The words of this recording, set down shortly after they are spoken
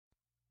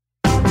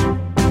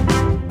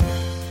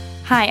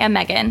Hi, I'm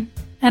Megan.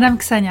 And I'm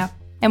Ksenia.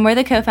 And we're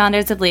the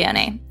co-founders of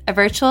Leone, a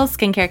virtual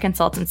skincare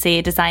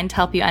consultancy designed to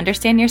help you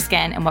understand your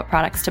skin and what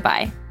products to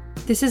buy.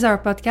 This is our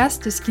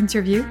podcast, The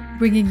Skinterview,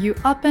 bringing you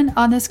open,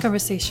 honest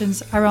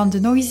conversations around the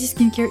noisy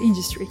skincare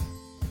industry.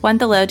 Want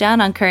the lowdown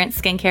on current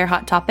skincare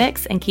hot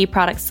topics and key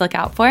products to look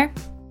out for?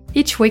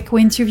 Each week,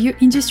 we interview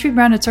industry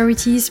brand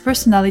authorities,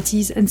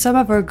 personalities, and some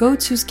of our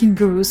go-to skin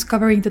gurus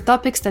covering the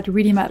topics that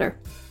really matter.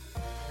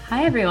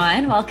 Hi,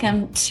 everyone.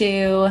 Welcome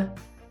to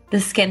The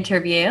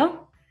Skinterview.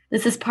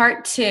 This is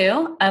part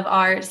 2 of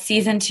our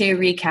season 2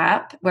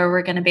 recap, where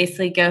we're going to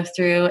basically go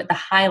through the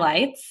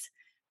highlights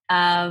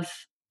of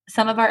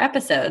some of our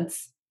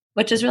episodes,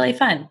 which is really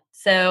fun.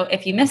 So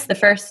if you missed the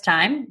first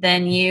time,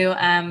 then you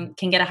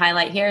can get a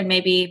highlight here, and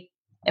maybe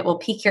it will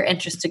pique your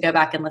interest to go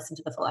back and listen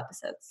to the full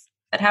episodes.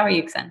 But how are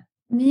you, Xen?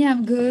 Me,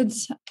 I'm good.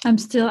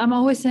 I'm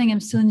always saying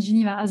I'm still in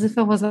Geneva, as if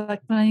I was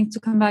planning to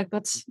come back,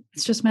 but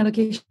it's just my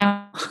location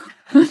now.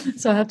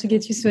 So I have to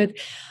get used to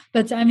it.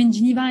 But I'm in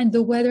Geneva, and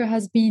the weather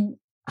has been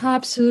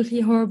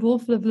absolutely horrible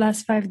for the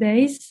last 5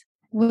 days.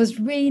 It was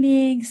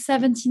raining,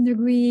 17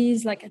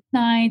 degrees, like at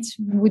night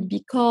would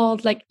be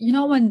cold. Like, you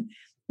know, when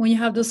you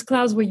have those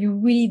clouds where you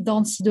really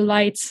don't see the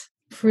light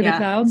through the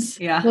clouds.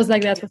 Yeah. It was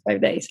like that for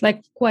 5 days,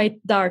 like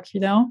quite dark,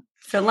 you know?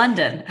 So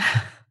London.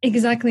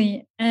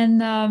 Exactly.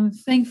 And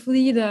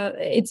thankfully,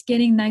 it's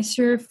getting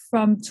nicer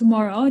from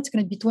tomorrow. It's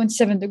going to be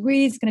 27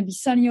 degrees. It's going to be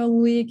sunny all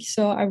week.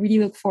 So I really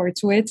look forward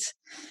to it.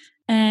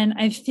 And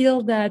I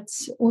feel that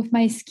with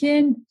my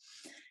skin,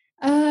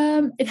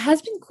 it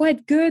has been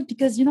quite good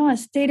because, you know, I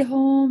stayed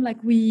home. Like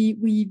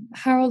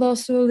Harold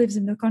also lives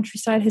in the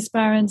countryside, his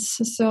parents.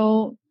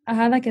 So I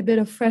had like a bit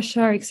of fresh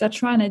air,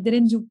 etc. And I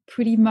didn't do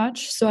pretty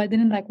much. So I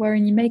didn't like wear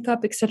any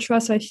makeup,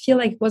 etc. So I feel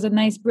like it was a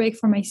nice break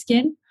for my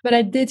skin. But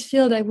I did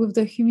feel that with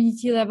the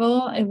humidity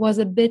level, it was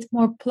a bit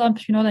more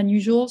plump, you know, than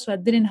usual. So I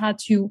didn't have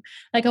to,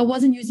 like, I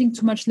wasn't using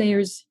too much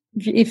layers,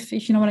 if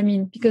you know what I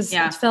mean, because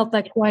it felt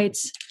like quite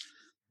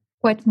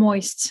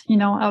moist, you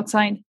know,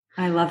 outside.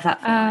 I love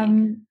that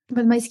feeling.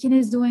 But my skin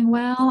is doing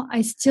well.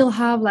 I still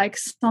have like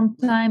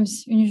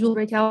sometimes unusual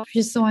breakout, which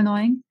is so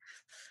annoying.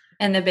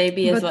 And the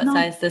baby is what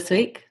size this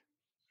week?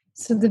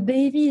 So the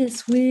baby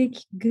this week,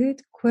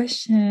 good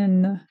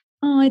question.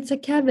 Oh, it's a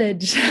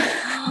cabbage.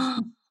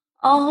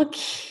 Oh,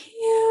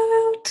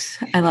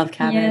 cute. I love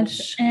cabbage.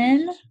 Yes,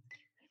 and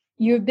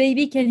your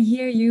baby can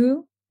hear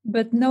you,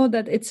 but know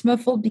that it's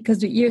muffled because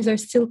the ears are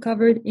still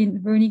covered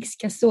in Vernix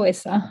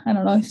Castoesa. I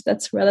don't know if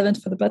that's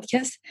relevant for the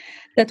podcast.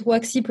 That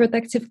waxy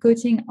protective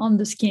coating on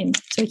the skin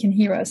so he can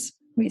hear us.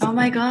 Oh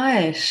my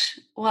gosh.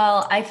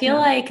 Well, I feel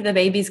like the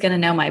baby's going to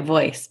know my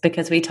voice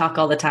because we talk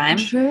all the time.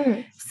 For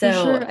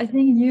sure. I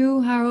think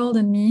you, Harold,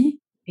 and me.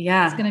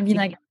 Yeah. It's going to be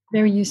like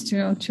very used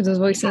to those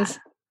voices. Yeah.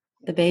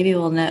 The baby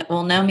will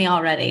know me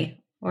already.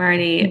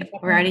 We're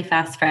already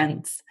fast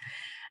friends.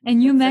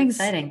 And you, Megs?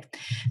 Exciting.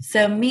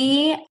 So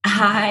me,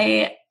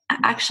 I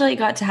actually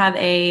got to have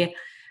a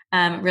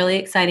really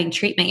exciting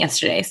treatment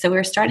yesterday. So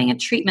we're starting a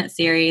treatment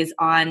series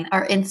on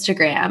our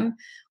Instagram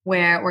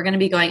where we're going to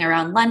be going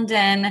around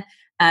London.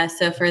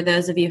 So for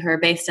those of you who are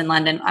based in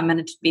London, I'm going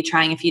to be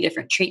trying a few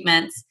different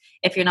treatments.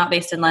 If you're not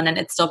based in London,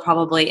 it's still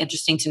probably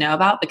interesting to know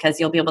about because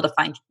you'll be able to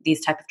find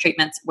these type of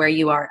treatments where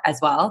you are as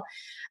well.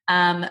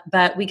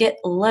 But we get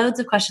loads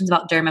of questions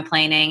about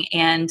dermaplaning,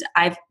 and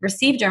I've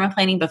received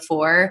dermaplaning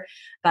before,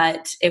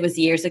 but it was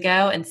years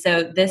ago. And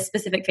so this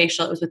specific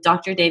facial, it was with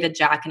Dr. David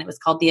Jack, and it was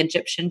called the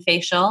Egyptian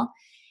facial.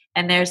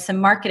 And there's some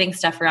marketing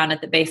stuff around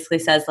it that basically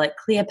says like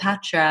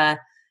Cleopatra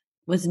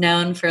was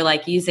known for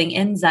like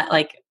using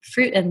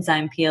fruit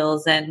enzyme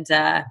peels and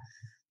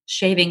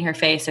shaving her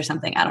face or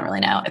something. I don't really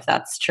know if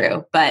that's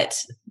true, but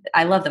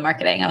I love the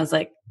marketing. I was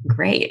like,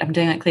 great, I'm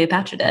doing what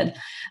Cleopatra did.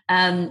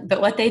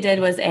 But what they did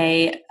was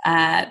a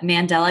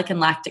mandelic and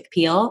lactic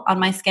peel on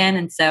my skin.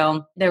 And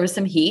so there was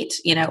some heat,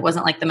 you know, it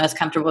wasn't like the most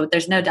comfortable, but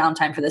there's no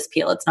downtime for this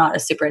peel. It's not a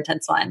super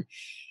intense one.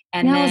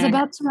 And I was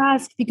about to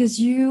ask because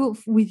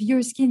with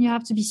your skin, you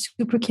have to be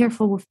super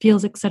careful with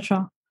peels,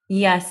 etc.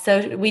 Yes.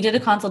 So we did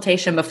a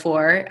consultation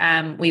before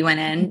we went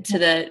in to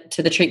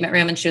the treatment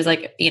room, and she was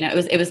like, you know,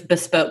 it was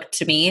bespoke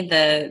to me,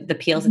 the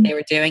peels that they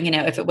were doing. You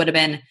know, if it would have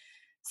been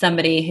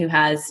somebody who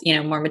has, you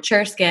know, more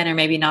mature skin or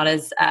maybe not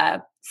as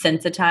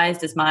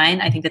sensitized as mine,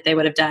 I think that they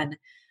would have done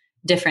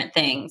different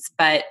things.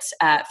 But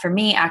for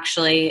me,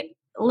 actually,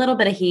 a little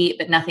bit of heat,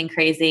 but nothing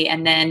crazy.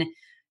 And then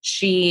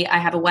I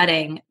have a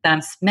wedding that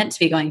I'm meant to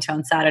be going to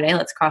on Saturday.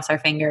 Let's cross our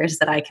fingers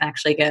that I can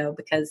actually go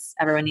because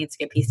everyone needs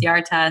to get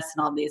PCR tests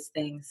and all these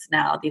things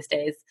now these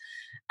days.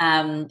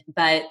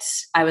 But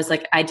I was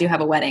like, I do have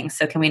a wedding,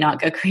 so can we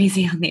not go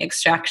crazy on the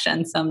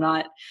extraction? So I'm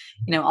not,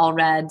 you know, all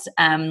red.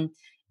 And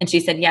she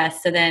said,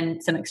 yes. So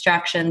then some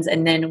extractions.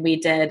 And then we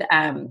did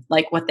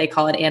like what they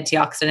call an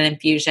antioxidant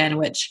infusion,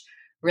 which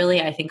really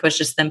I think was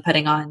just them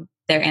putting on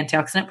their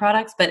antioxidant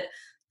products. But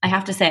I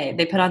have to say,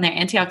 they put on their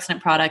antioxidant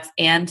products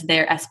and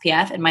their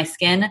SPF, and my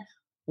skin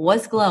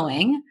was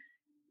glowing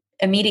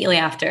immediately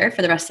after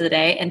for the rest of the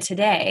day. And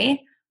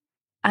today,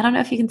 I don't know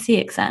if you can see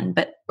it, Xen,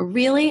 but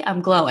really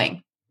I'm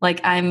glowing.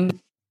 Like I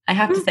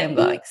have to say I'm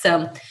glowing.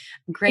 So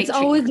Great. It's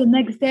always the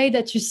next day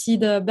that you see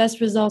the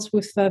best results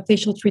with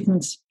facial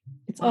treatments.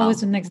 It's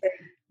always the next day.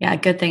 Yeah,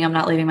 good thing I'm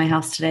not leaving my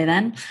house today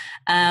then.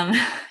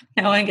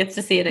 No one gets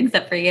to see it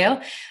except for you.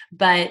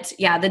 But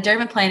yeah, the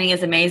dermaplaning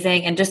is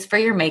amazing. And just for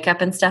your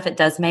makeup and stuff, it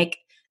does make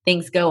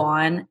things go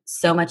on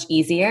so much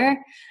easier.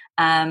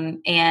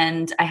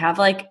 And I have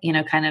like,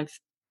 kind of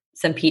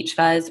some peach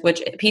fuzz,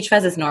 which peach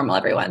fuzz is normal,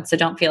 everyone. So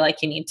don't feel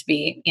like you need to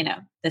be,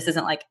 this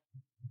isn't like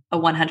a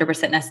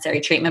 100% necessary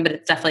treatment, but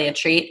it's definitely a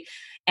treat.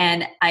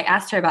 And I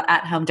asked her about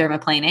at-home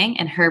dermaplaning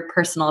and her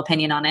personal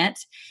opinion on it.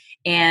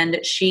 And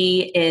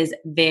she is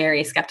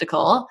very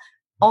skeptical,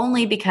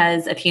 only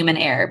because of human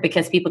error,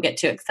 because people get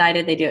too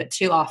excited, they do it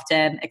too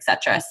often,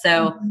 etc.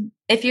 So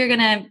if you're going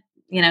to,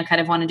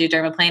 kind of want to do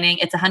dermaplaning,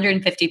 it's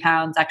 150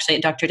 pounds actually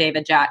at Dr.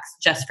 David Jack's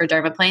just for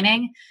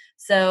dermaplaning.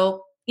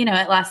 So,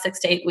 it lasts 6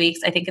 to 8 weeks.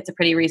 I think it's a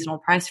pretty reasonable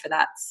price for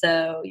that.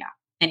 So yeah,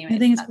 anyway. I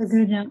think it's quite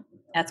good. Yeah.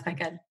 That's quite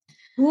good.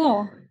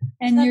 Cool.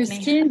 And your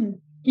skin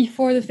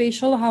before the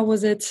facial, how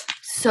was it?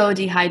 So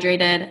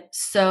dehydrated.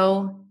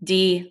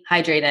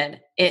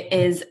 It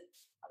is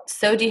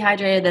so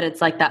dehydrated that it's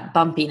like that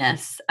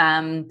bumpiness.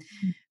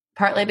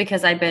 Partly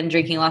because I've been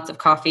drinking lots of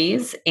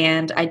coffees,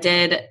 and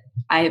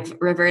I've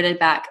reverted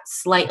back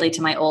slightly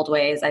to my old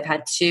ways. I've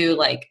had 2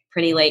 like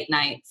pretty late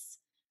nights,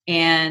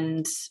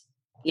 and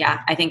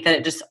yeah, I think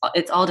that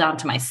it's all down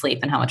to my sleep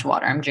and how much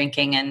water I'm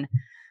drinking and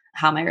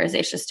how my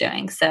rosacea is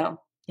doing. So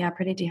yeah,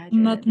 pretty dehydrated.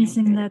 I'm not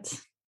missing that.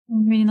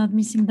 I'm really not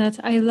missing that.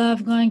 I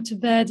love going to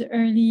bed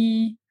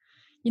early.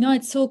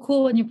 It's so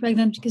cool when you're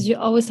pregnant because you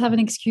always have an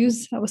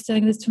excuse. I was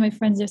telling this to my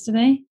friends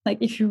yesterday. Like,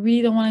 if you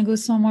really don't want to go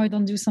somewhere,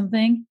 don't do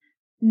something,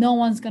 no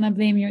one's going to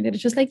blame you. They're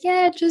just like,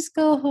 yeah, just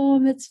go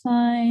home. It's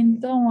fine.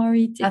 Don't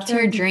worry. That's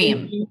your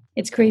dream.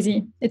 It's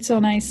crazy. It's so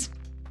nice.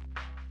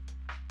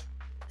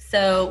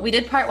 So we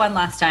did part 1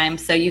 last time.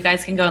 So you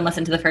guys can go and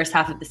listen to the first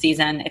half of the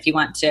season if you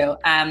want to.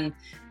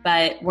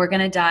 But we're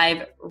going to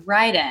dive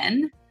right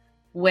in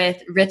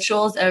with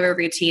rituals over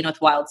routine with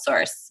Wild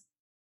Source.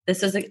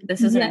 This is an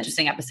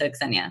interesting episode,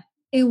 Ksenia.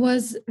 It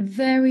was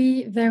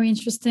very, very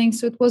interesting.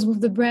 So it was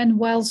with the brand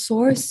Wild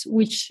Source,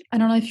 which I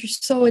don't know if you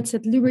saw, it's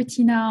at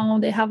Liberty now.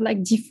 They have like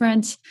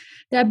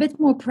they're a bit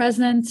more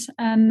present,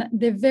 and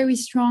they're very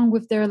strong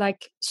with their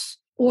like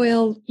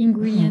oil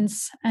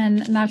ingredients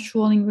and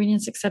natural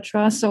ingredients,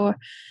 etc. So it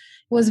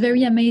was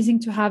very amazing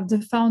to have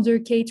the founder,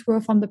 Kate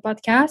Roth, on the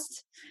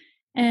podcast.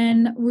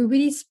 And we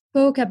really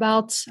spoke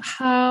about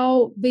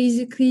how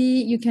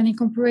basically you can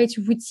incorporate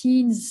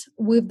routines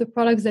with the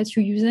products that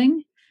you're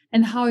using,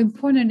 and how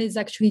important it is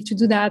actually to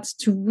do that,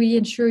 to really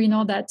ensure,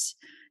 that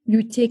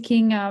you're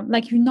taking, you're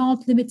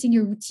not limiting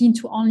your routine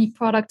to only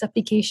product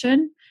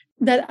application.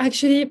 That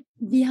actually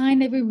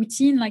behind every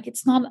routine, like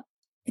it's not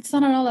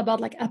at all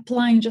about like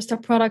applying just a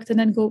product and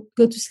then go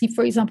to sleep,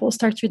 for example,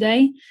 start your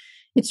day.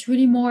 It's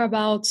really more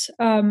about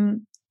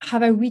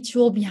have a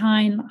ritual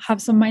behind,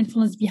 have some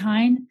mindfulness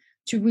behind,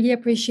 to really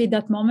appreciate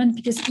that moment.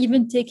 Because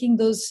even taking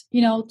those,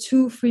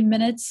 2-3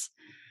 minutes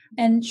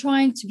and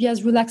trying to be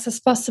as relaxed as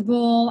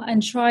possible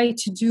and try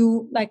to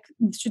do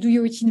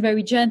your routine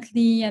very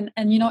gently and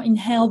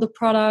inhale the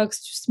products,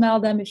 to smell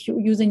them if you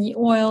use any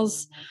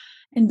oils,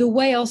 and the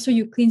way also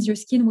you cleanse your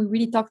skin. We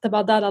really talked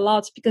about that a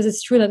lot, because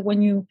it's true that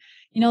when you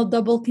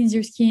double cleanse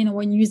your skin, or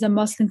when you use a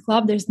muslin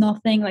club, there's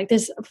nothing like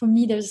this. For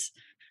me, there's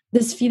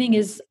this feeling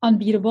is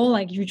unbeatable.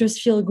 Like, you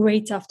just feel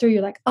great after.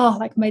 You're like, oh,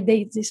 like my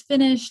day is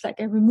finished. Like,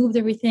 I removed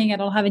everything. I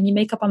don't have any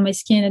makeup on my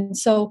skin. And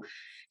so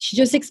she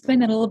just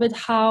explained a little bit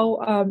how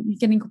you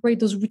can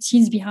incorporate those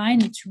routines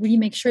behind, to really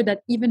make sure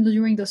that even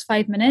during those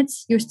 5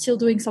 minutes, you're still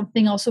doing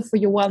something also for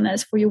your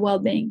wellness, for your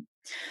well-being.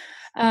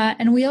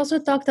 And we also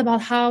talked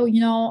about how,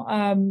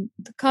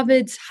 the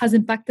COVID has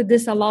impacted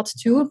this a lot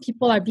too.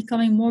 People are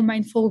becoming more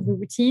mindful of the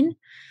routine.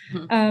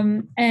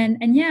 And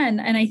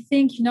I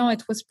think,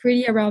 it was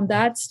pretty around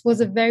that. It was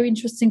a very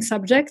interesting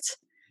subject.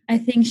 I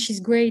think she's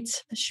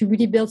great. She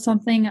really built a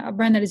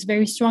brand that is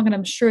very strong, and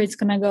I'm sure it's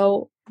going to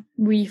go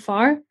really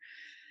far.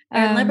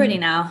 They're in Liberty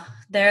now.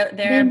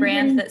 They're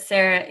brands that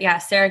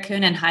Sarah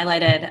Coonan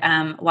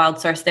highlighted,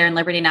 Wild Source. They're in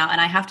Liberty now. And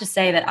I have to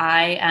say that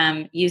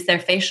I used their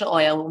facial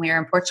oil when we were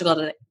in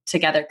Portugal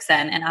together,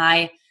 Xen, and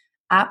I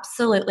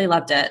absolutely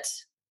loved it.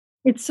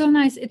 It's so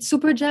nice. It's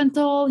super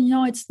gentle.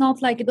 It's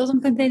not like, it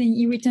doesn't contain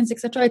any irritants,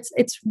 etc.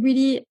 It's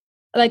really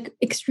like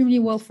extremely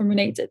well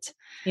formulated.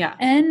 Yeah.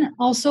 And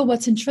also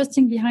what's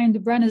interesting behind the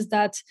brand is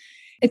that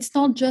it's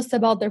not just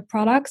about their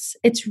products.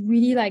 It's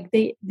really like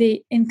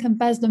they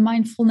encompass the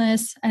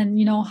mindfulness and,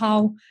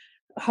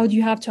 how do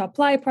you have to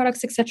apply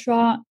products,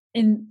 etc.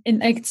 And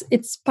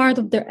it's part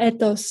of their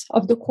ethos,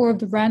 of the core of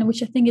the brand,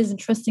 which I think is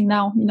interesting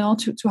now,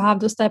 to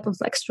have those type of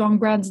like strong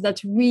brands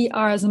that really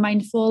are as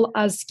mindful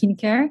as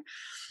skincare.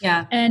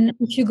 Yeah. And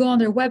if you go on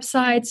their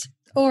website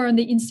or on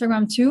the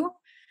Instagram too,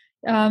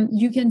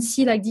 you can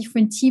see like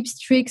different tips,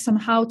 tricks on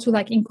how to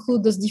like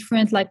include those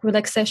different like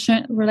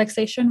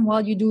relaxation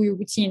while you do your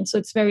routine. So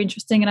it's very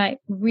interesting, and I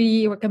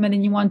really recommend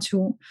anyone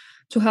to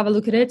have a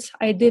look at it.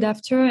 I did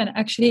after, and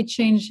actually it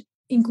changed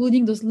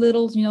including those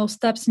little,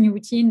 steps in your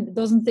routine. It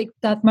doesn't take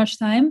that much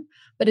time,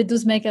 but it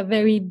does make a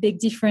very big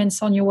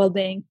difference on your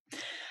well-being.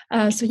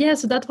 So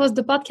that was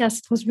the podcast.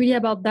 It was really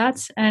about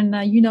that. And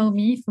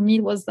me, for me,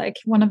 it was like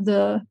one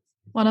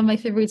of my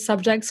favorite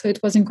subjects. So it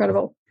was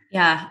incredible.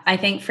 Yeah. I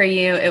think for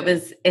you,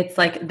 it's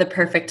like the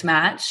perfect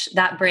match.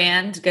 That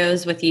brand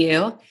goes with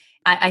you.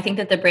 I think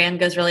that the brand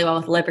goes really well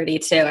with Liberty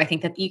too. I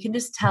think that you can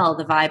just tell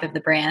the vibe of the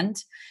brand.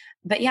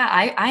 But yeah,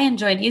 I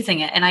enjoyed using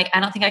it. And I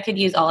don't think I could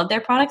use all of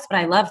their products, but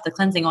I love the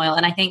cleansing oil.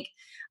 And I think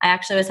I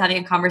actually was having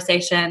a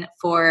conversation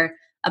for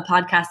a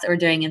podcast that we're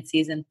doing in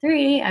season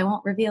 3. I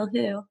won't reveal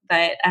who,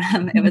 but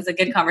it was a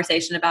good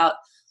conversation about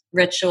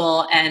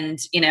ritual and,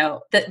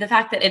 the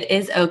fact that it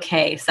is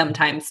okay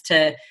sometimes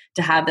to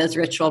have those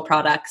ritual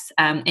products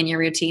in your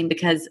routine,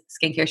 because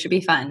skincare should be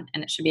fun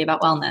and it should be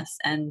about wellness.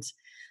 And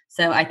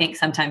so I think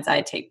sometimes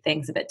I take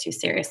things a bit too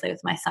seriously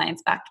with my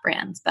science-backed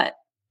brands, but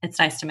it's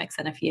nice to mix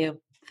in a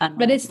few fun ones.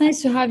 But it's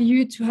nice to have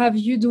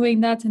you doing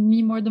that and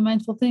me more the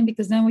mindful thing,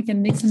 because then we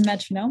can mix and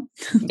match,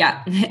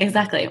 Yeah,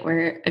 exactly.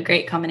 We're a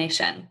great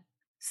combination.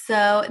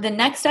 So the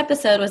next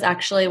episode was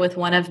actually with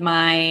one of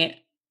my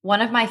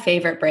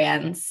favorite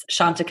brands,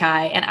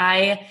 Chantecaille. And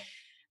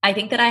I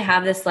think that I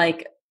have this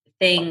like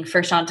thing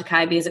for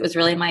Chantecaille because it was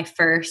really my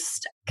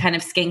first kind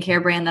of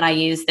skincare brand that I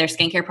used their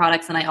skincare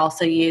products. And I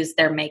also use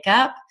their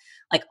makeup.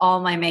 Like all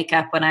my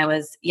makeup when I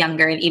was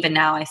younger, and even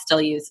now I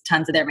still use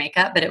tons of their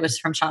makeup, but it was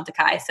from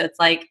Chantecaille. So it's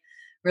like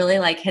really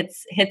like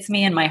hits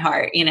me in my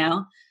heart,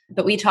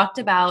 But we talked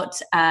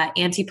about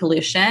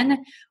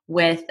anti-pollution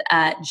with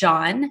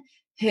John,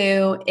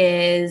 who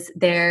is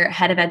their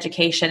head of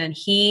education. And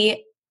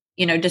he,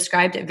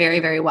 described it very,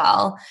 very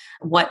well,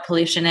 what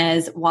pollution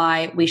is,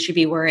 why we should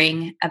be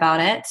worrying about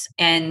it,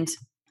 and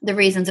the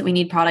reasons that we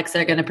need products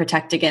that are going to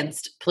protect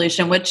against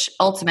pollution, which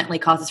ultimately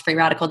causes free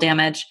radical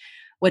damage,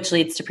 which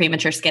leads to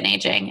premature skin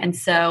aging. And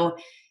so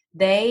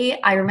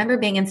I remember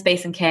being in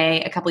Space NK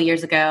a couple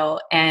years ago,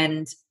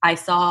 and I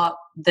saw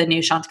the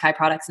new Chantecaille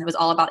products, and it was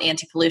all about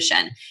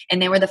anti-pollution.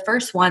 And they were the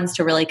first ones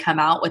to really come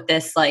out with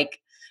this like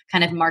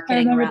kind of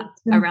marketing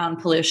around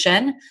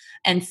pollution.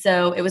 And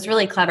so it was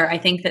really clever. I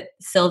think that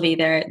Sylvie,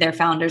 their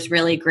founder, is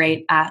really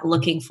great at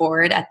looking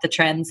forward at the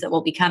trends that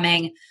will be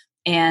coming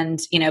and,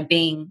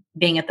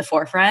 being at the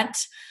forefront.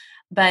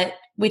 But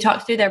we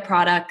talked through their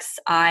products.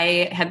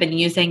 I have been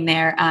using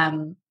their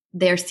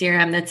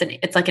serum.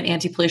 It's like an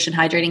anti-pollution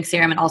hydrating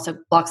serum and also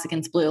blocks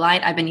against blue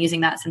light. I've been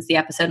using that since the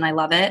episode and I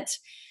love it.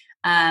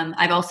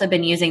 I've also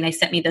been they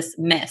sent me this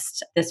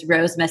mist, this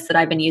rose mist that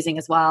I've been using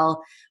as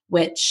well,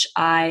 which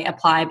I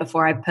apply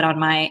before I put on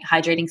my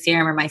hydrating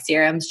serum or my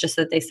serums just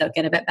so that they soak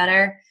in a bit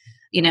better.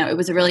 It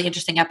was a really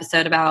interesting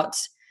episode about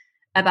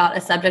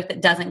a subject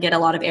that doesn't get a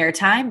lot of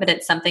airtime, but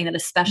it's something that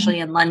especially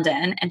in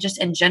London and just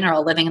in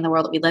general, living in the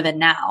world that we live in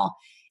now,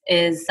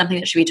 is something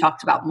that should be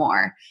talked about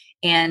more.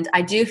 And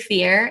I do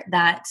fear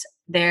that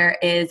there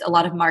is a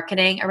lot of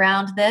marketing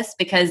around this,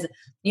 because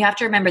you have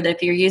to remember that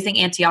if you're using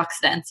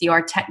antioxidants, you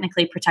are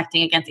technically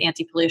protecting against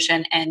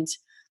anti-pollution and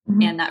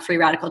that free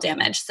radical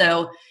damage.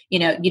 So, you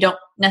don't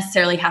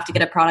necessarily have to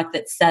get a product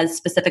that says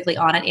specifically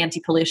on it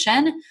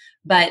anti-pollution,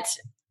 but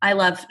I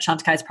love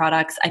Chantecaille's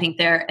products. I think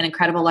they're an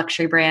incredible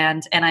luxury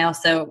brand. And I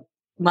also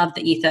love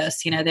the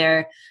ethos.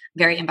 They're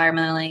very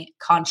environmentally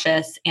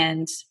conscious.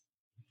 And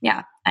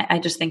yeah, I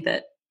just think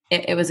that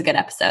it was a good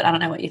episode. I don't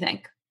know what you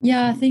think.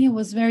 Yeah, I think it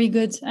was very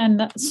good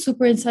and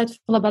super insightful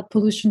about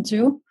pollution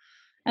too.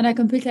 And I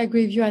completely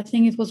agree with you. I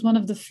think it was one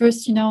of the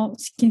first,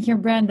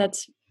 skincare brand that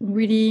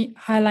really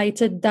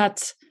highlighted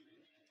that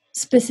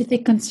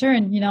specific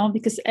concern,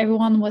 because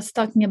everyone was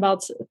talking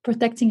about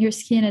protecting your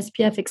skin,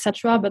 SPF,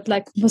 etc. But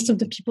like most of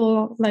the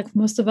people, like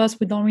most of us,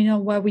 we don't really know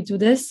why we do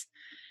this.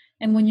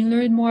 And when you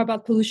learn more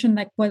about pollution,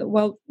 like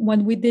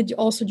when we did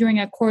also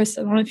during our course,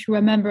 I don't know if you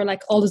remember,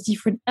 like all those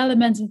different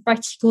elements and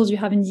particles you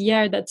have in the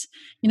air that,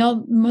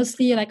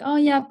 mostly like, oh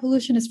yeah,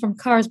 pollution is from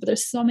cars, but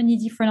there's so many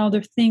different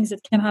other things that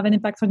can have an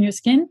impact on your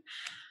skin.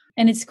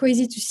 And it's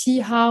crazy to see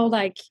how,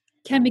 like,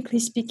 chemically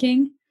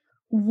speaking,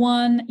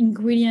 one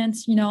ingredient,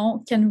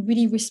 can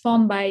really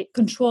respond by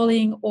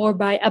controlling or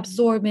by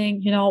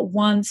absorbing,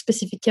 one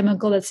specific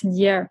chemical that's in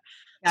the air.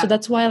 Yeah. So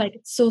that's why, like,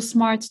 it's so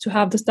smart to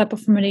have this type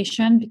of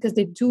formulation, because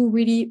they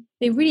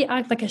really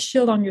act like a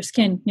shield on your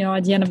skin,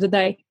 at the end of the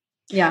day.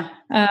 Yeah.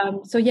 I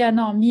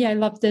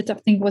loved it. I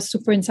think it was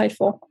super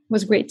insightful. It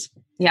was great.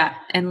 Yeah.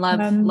 And love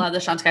the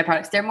Chantecaille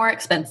products. They're more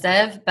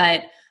expensive,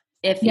 but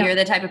if you're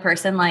the type of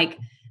person, like,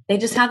 they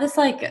just have this,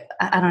 like,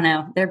 I don't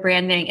know, their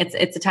branding. It's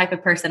a type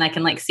of person I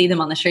can, like, see them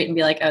on the street and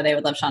be like, oh, they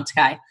would love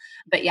Chantecaille.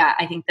 But yeah,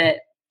 I think that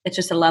it's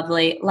just a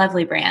lovely,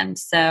 lovely brand.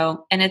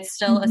 So, and it's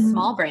still a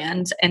small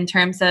brand in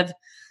terms of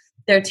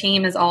their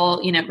team is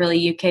all,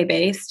 really UK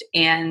based,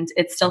 and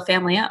it's still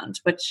family owned,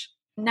 which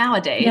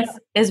nowadays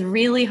is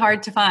really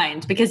hard to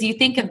find, because you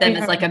think of them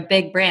as like a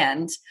big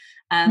brand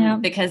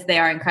because they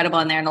are incredible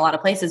and they're in a lot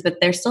of places, but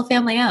they're still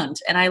family owned.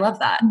 And I love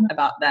that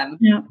about them.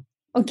 Yeah.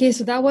 Okay,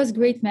 so that was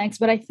great, Max.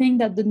 But I think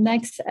that the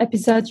next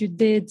episode you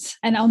did,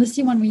 and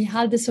honestly, when we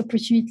had this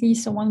opportunity,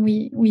 so when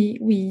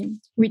we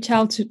reach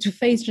out to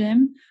Face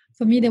Gym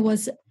for me, there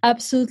was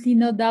absolutely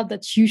no doubt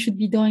that you should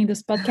be doing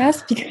this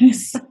podcast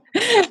because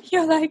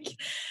you're like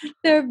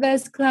their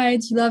best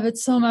client. You love it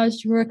so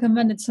much. You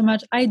recommend it so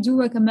much. I do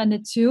recommend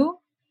it too,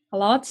 a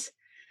lot.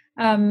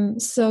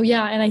 So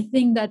yeah, and I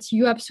think that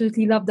you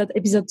absolutely loved that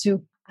episode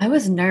too. I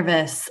was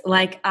nervous.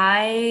 Like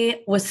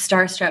I was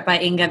starstruck by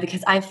Inga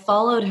because I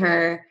followed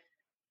her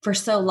for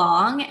so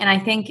long. And I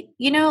think,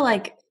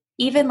 like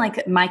even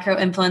like micro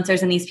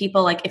influencers and these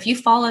people, like if you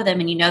follow them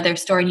and you know their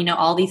story and you know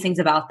all these things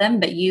about them,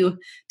 but you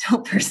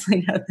don't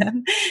personally know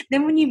them,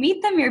 then when you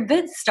meet them, you're a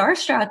bit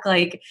starstruck.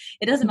 Like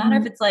it doesn't matter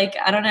if it's like,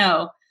 I don't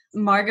know,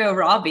 Margot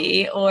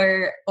Robbie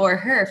or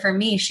her. For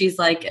me, she's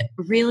like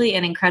really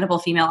an incredible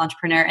female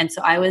entrepreneur. And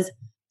so I was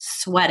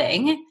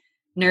sweating,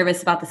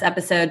 nervous about this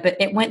episode, but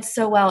it went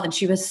so well. And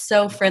she was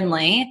so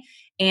friendly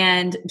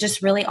and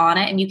just really on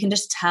it. And you can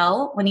just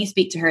tell when you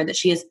speak to her that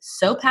she is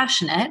so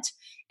passionate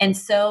and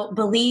so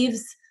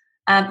believes,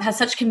 has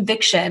such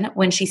conviction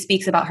when she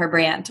speaks about her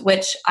brand,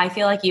 which I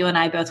feel like you and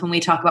I both, when we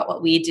talk about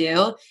what we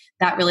do,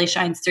 that really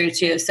shines through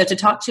too. So to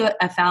talk to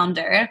a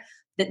founder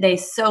that they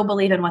so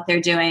believe in what they're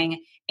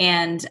doing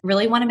and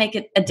really want to make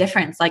it a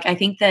difference. Like I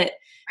think that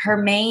her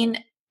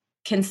main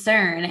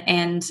concern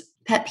and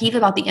pet peeve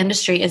about the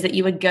industry is that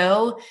you would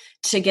go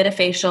to get a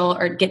facial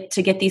or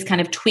get these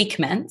kind of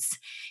tweakments.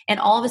 And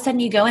all of a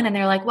sudden you go in and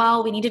they're like,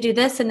 well, we need to do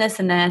this and this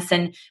and this,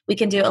 and we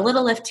can do a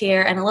little lift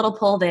here and a little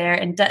pull there.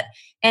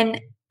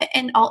 And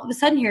all of a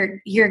sudden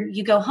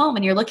you go home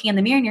and you're looking in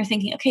the mirror and you're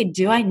thinking, okay,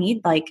 do I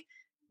need like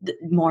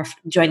more,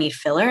 do I need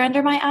filler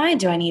under my eye?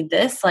 Do I need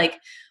this? Like,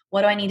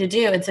 what do I need to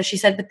do? And so she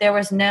said, but there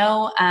was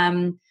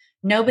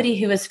nobody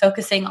who was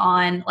focusing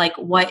on like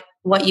what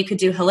you could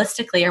do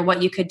holistically or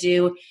what you could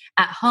do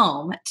at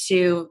home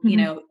to,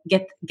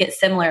 get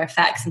similar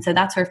effects. And so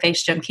that's where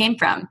FaceGym came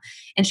from.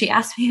 And she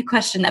asked me a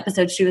question in the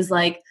episode. She was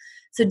like,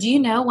 so do you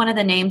know one of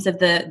the names of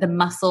the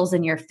muscles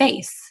in your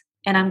face?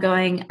 And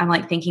I'm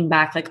like thinking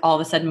back, like all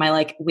of a sudden my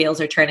like wheels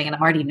are turning and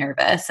I'm already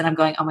nervous. And I'm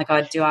going, oh my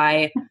God,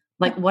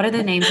 what are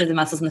the names of the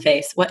muscles in the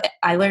face? What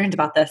I learned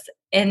about this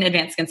in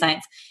advanced skin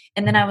science.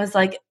 And then I was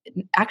like,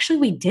 actually,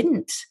 we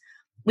didn't.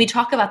 We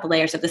talk about the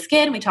layers of the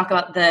skin. We talk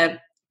about the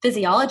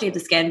physiology of the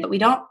skin, but we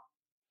don't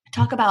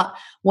talk about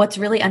what's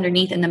really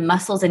underneath in the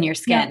muscles in your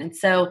skin. Yeah. And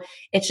so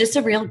it's just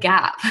a real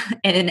gap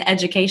in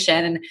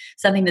education and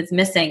something that's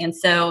missing. And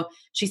so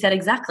she said,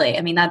 exactly.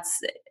 I mean,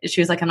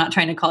 she was like, I'm not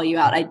trying to call you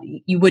out.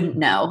 You wouldn't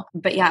know.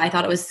 But yeah, I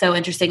thought it was so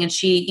interesting. And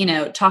she,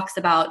 talks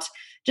about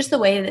just the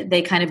way that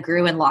they kind of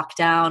grew in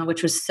lockdown,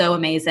 which was so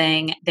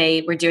amazing.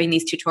 They were doing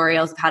these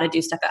tutorials of how to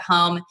do stuff at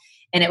home.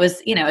 And it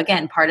was,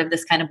 again, part of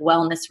this kind of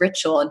wellness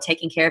ritual and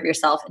taking care of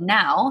yourself. And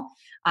now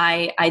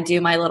I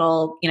do my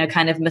little,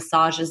 kind of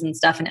massages and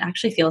stuff, and it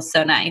actually feels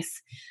so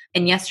nice.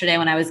 And yesterday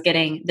when I was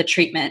getting the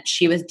treatment,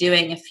 she was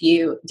doing a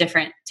few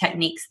different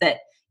techniques that,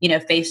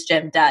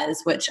 FaceGym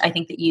does, which I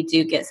think that you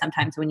do get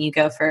sometimes when you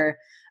go for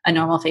a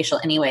normal facial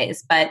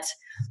anyways. But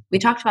we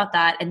talked about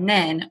that. And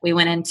then we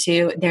went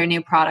into their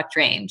new product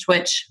range,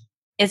 which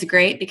is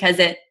great because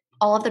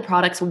all of the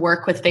products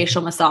work with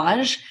facial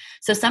massage.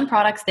 So some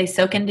products, they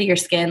soak into your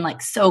skin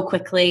like so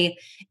quickly.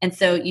 And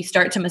so you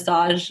start to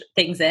massage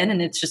things in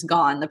and it's just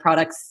gone. The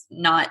product's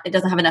it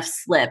doesn't have enough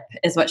slip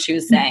is what she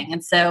was saying.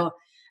 And so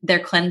their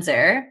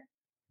cleanser,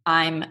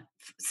 I'm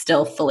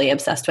still fully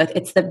obsessed with.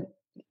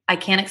 I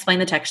can't explain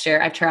the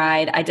texture. I've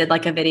tried. I did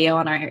like a video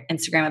on our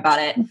Instagram about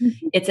it.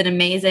 It's an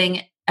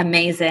amazing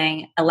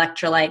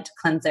electrolyte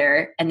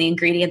cleanser. And the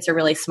ingredients are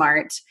really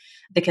smart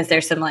because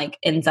there's some like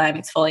enzyme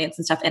exfoliants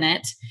and stuff in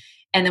it.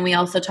 And then we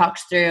also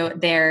talked through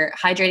their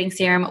hydrating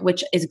serum,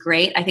 which is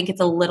great. I think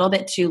it's a little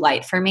bit too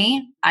light for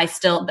me.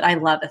 But I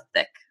love a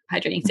thick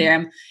hydrating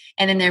serum.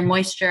 And then their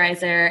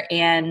moisturizer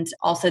and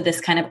also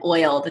this kind of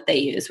oil that they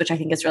use, which I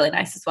think is really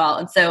nice as well.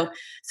 And so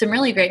some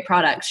really great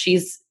products.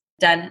 She's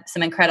done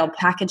some incredible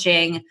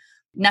packaging.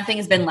 Nothing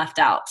has been left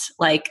out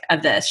like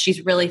of this.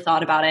 She's really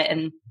thought about it.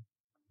 And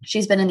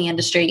she's been in the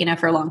industry,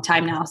 for a long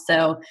time now.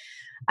 So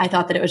I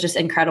thought that it was just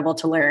incredible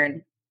to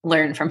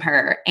learn from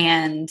her.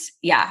 And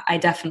yeah, I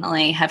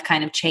definitely have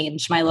kind of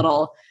changed my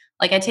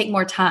I take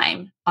more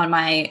time on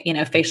my,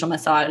 facial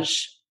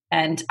massage.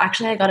 And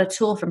actually I got a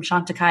tool from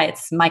Chantecaille.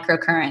 It's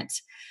microcurrent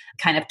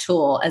kind of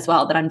tool as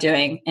well that I'm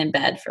doing in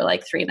bed for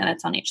like 3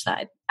 minutes on each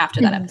side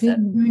after that episode.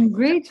 Doing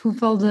great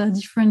with all the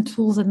different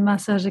tools and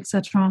massage,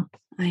 etc.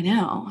 I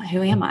know.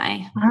 Who am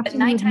I? But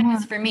nighttime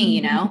is for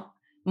me,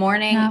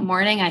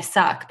 Morning I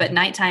suck, but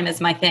nighttime is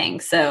my thing.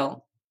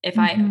 So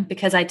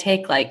because I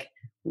take like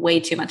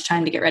way too much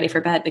time to get ready for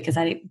bed because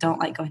I don't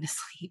like going to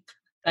sleep.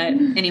 But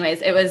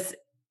anyways, it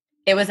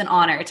was an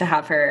honor to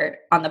have her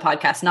on the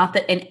podcast. Not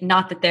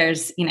that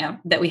there's,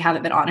 that we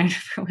haven't been honored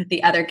with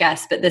the other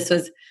guests, but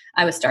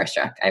I was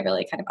starstruck. I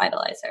really kind of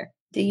idolize her.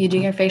 Do you do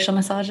your facial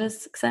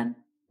massages, Xen?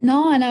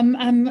 No, and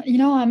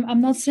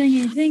I'm not saying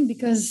anything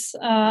because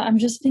I'm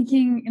just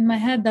thinking in my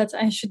head that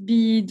I should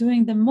be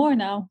doing them more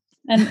now.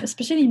 And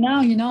especially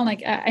now,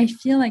 I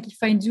feel like if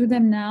I do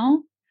them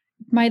now,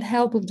 it might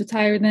help with the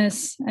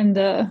tiredness and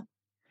the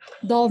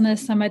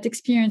dullness I might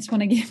experience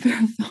when I give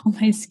birth on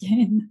my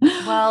skin.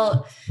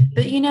 Well,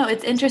 but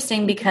it's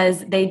interesting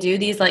because they do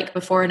these like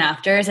before and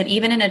afters, and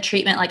even in a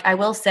treatment, like I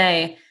will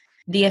say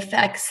the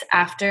effects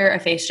after a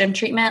face gym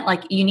treatment,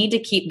 like you need to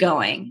keep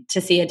going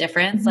to see a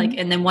difference. Like,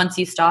 and then once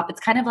you stop, it's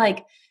kind of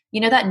like,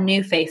 that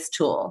NuFace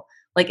tool.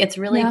 Like it's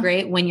really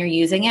great when you're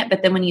using it,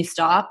 but then when you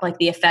stop, like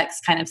the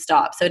effects kind of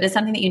stop. So it is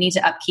something that you need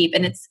to upkeep.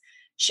 And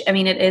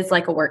it is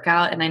like a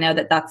workout. And I know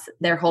that that's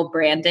their whole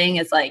branding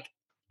is like,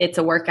 it's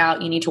a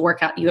workout. You need to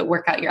work out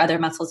your other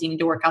muscles. You need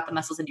to work out the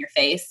muscles in your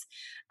face.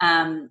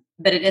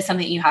 But it is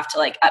something you have to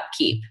like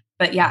upkeep.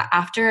 But yeah,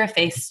 after a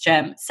face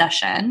gym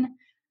session,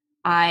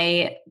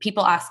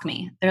 people ask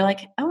me, they're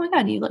like, oh my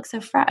God, you look so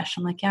fresh.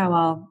 I'm like, yeah,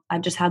 well,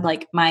 I've just had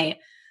like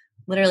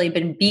literally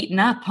been beaten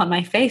up on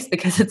my face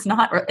because it's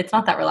not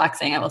that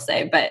relaxing, I will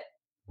say, but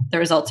the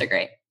results are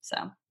great.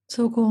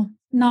 So cool.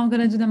 Now I'm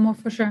going to do them more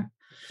for sure.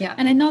 Yeah.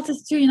 And I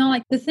noticed too,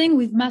 like the thing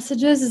with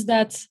massages is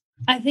that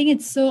I think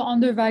it's so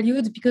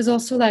undervalued because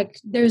also like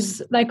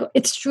there's like,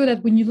 it's true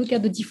that when you look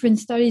at the different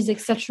studies,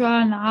 etc.,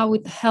 and how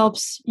it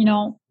helps,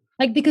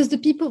 like, because the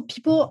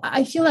people,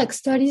 I feel like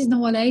studies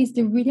nowadays,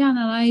 they really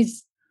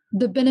analyze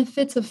the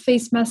benefits of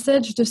face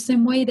massage the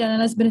same way they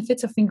analyze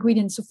benefits of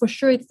ingredients. So for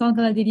sure, it's not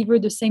going to deliver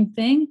the same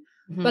thing.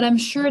 But I'm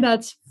sure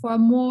that for a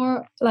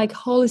more like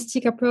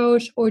holistic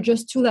approach or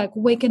just to like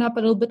waken up a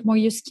little bit more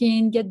your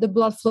skin, get the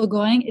blood flow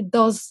going, it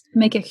does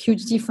make a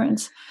huge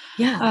difference.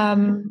 Yeah.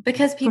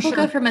 Because people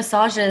go for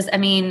massages. I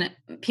mean,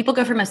 people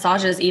go for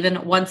massages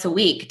even once a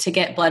week to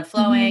get blood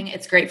flowing.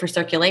 It's great for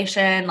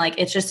circulation. Like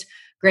it's just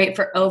great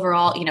for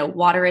overall,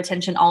 water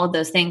retention, all of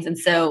those things. And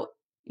so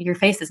your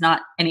face is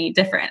not any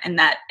different in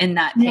that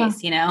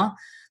case,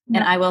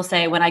 And I will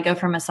say when I go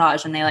for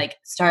massage and they like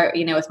start,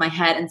 with my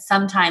head, and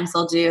sometimes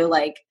they'll do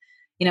like,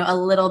 a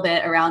little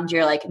bit around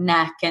your like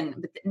neck,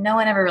 but no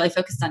one ever really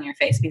focused on your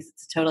face because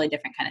it's a totally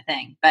different kind of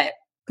thing. But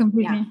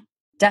completely.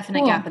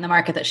 Definite gap in the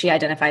market that she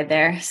identified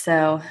there.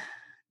 So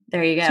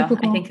there you go. Cool.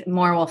 I think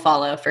more will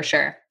follow for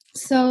sure.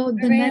 So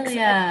the next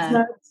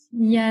episode,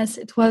 yes,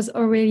 it was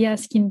Aurelia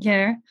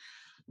Skincare.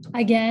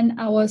 Again,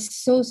 I was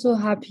so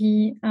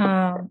happy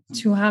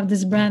to have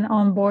this brand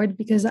on board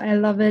because I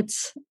love it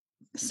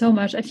so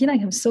much. I feel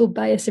like I'm so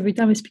biased every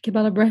time we speak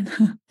about a brand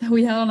that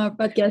we have on our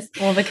podcast.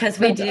 Well, because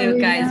we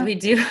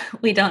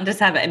don't just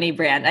have any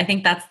brand. I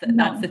think that's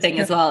the thing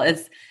as well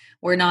is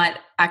we're not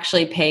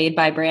actually paid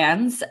by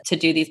brands to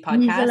do these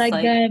podcasts. We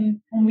like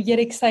them and we get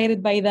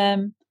excited by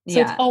them.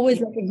 So it's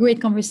always like a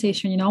great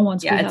conversation,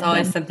 once we have it's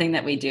always them. Something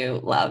that we do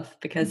love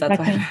because that's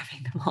why we're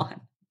having them on.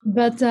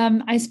 But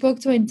I spoke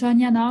to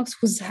Antonia Knox,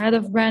 who's head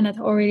of brand at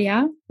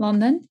Aurelia,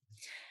 London.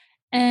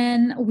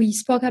 And we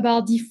spoke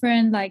about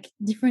different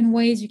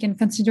ways you can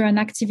consider an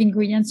active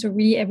ingredient. So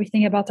really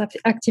everything about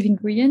active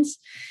ingredients.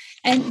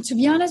 And to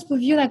be honest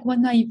with you, like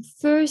when I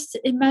first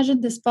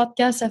imagined this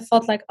podcast, I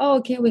thought like, oh,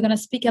 okay, we're going to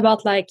speak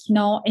about like,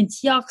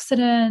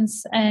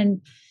 antioxidants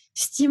and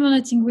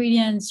stimulant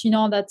ingredients,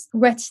 that's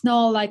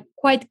retinol, like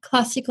quite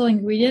classical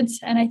ingredients.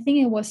 And I think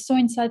it was so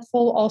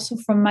insightful also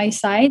from my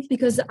side,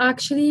 because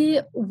actually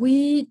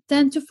we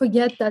tend to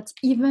forget that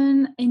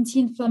even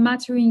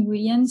anti-inflammatory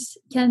ingredients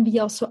can be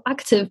also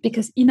active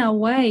because in a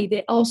way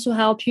they also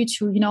help you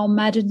to,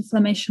 manage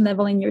inflammation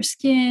level in your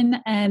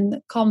skin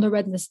and calm the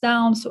redness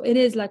down. So it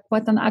is like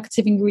quite an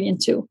active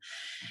ingredient too.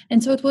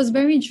 And so it was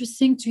very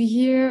interesting to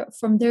hear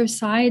from their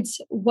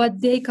sides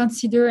what they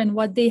consider and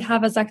what they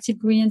have as active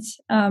ingredients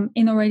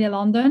in Aurelia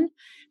London.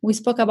 We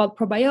spoke about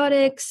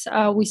probiotics.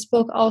 We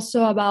spoke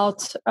also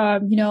about,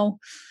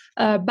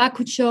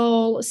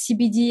 bakuchiol,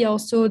 CBD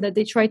also that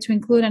they try to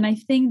include. And I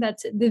think that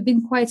they've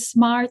been quite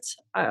smart,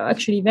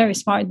 actually very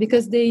smart,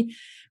 because they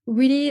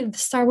really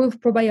start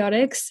with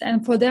probiotics.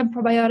 And for them,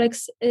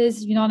 probiotics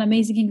is, an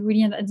amazing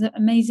ingredient, an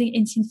amazing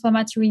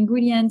anti-inflammatory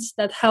ingredient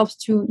that helps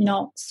to,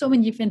 so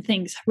many different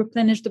things,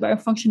 replenish the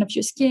biofunction of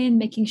your skin,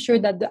 making sure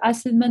that the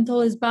acid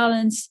mantle is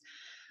balanced,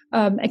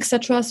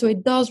 etc. So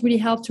it does really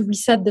help to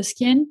reset the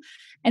skin.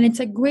 And it's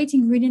a great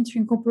ingredient to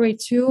incorporate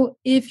too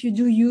if you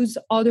do use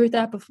other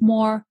type of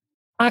more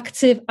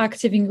active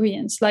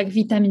ingredients like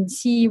vitamin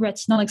C,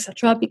 retinol,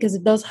 etc., because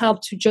it does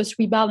help to just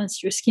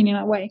rebalance your skin in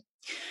a way.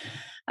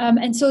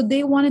 And so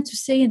they wanted to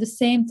stay in the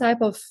same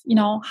type of,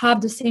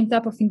 have the same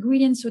type of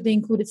ingredients. So they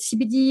included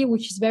CBD,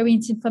 which is very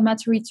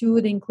anti-inflammatory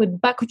too. They include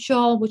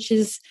bakuchiol, which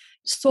is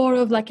sort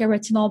of like a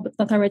retinol, but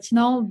not a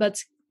retinol,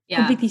 but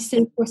completely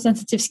safe for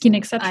sensitive skin,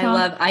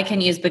 etc. I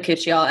can use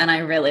bakuchiol and I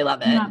really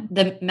love it. Yeah.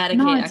 The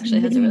Medik actually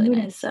has a really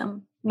nice,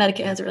 Medik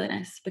has a really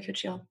nice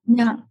bakuchiol.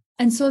 Yeah.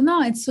 And so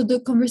so the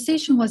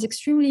conversation was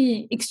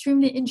extremely,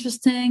 extremely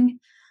interesting.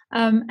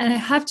 And I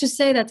have to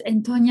say that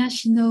Antonia,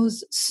 she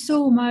knows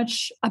so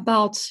much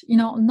about,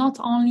 not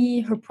only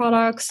her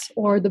products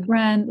or the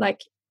brand,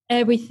 like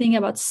everything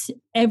about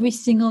every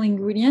single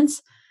ingredient.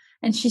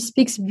 And she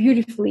speaks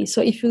beautifully.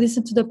 So if you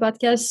listen to the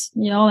podcast,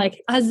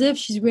 like as if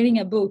she's reading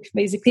a book,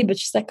 basically, but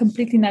she's like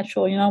completely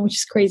natural, which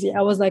is crazy.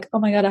 I was like, oh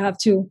my God, I have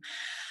to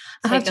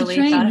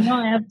train,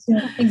 I have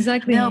to,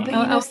 exactly. No,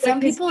 but some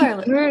people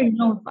are her,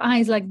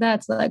 eyes like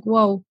that. So like,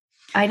 whoa.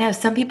 I know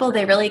some people,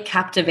 they really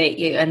captivate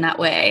you in that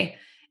way.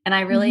 And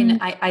I really,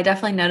 I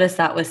definitely noticed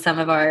that with some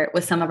of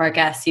our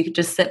guests. You could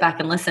just sit back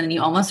and listen, and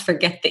you almost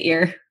forget that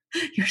you're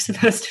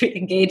supposed to be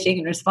engaging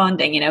and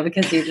responding,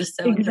 because you're just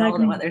so enthralled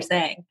in what they're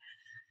saying.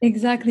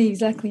 Exactly.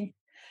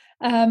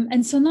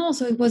 And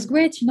so it was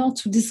great,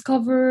 to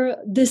discover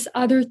this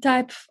other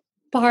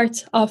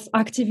part of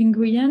active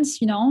ingredients,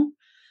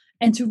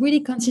 and to really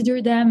consider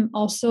them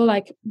also,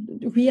 like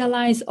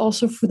realize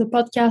also through the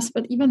podcast,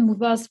 but even with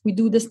us, we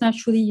do this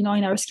naturally, in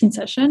our skin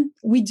session.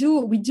 We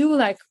do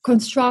like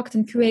construct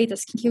and create a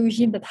skincare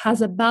regime that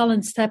has a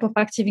balanced type of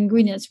active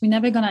ingredients. We're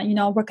never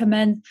gonna,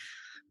 recommend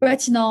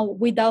retinol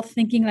without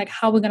thinking like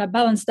how we're gonna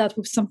balance that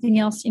with something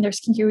else in their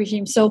skincare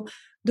regime. So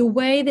the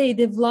way they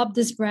develop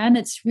this brand,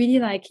 it's really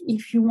like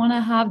if you want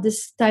to have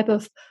this type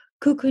of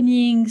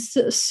cocooning,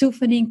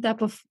 soothing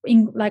type of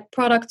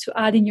product to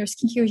add in your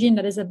skincare regime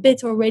that is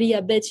already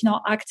a bit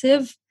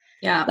active.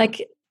 Yeah.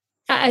 Like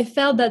I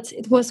felt that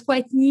it was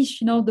quite niche,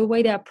 the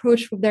way they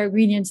approached with their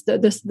ingredients,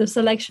 the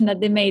selection that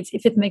they made,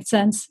 if it makes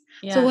sense.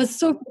 Yeah. So it was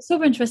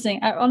super interesting.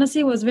 Honestly,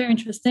 it was very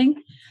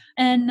interesting.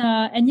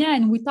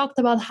 And we talked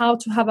about how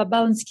to have a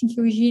balanced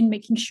skincare regime,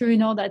 making sure,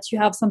 that you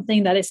have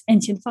something that is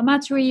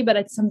anti-inflammatory, but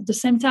at the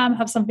same time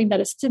have something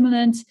that is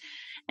stimulant.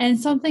 And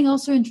something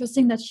also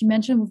interesting that she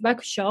mentioned with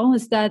bakuchiol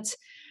is that,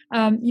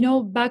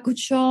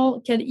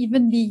 bakuchiol can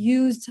even be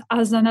used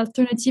as an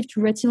alternative to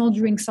retinol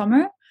during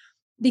summer,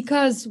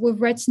 because with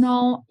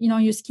retinol,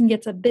 your skin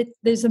gets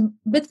there's a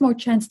bit more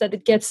chance that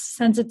it gets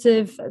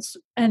sensitive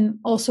and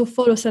also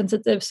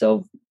photosensitive.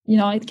 So,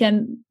 it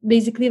can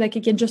basically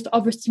it can just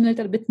overstimulate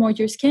a bit more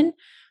your skin.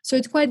 So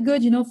it's quite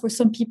good, for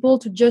some people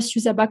to just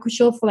use a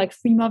bakuchiol for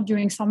 3 months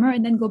during summer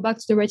and then go back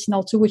to the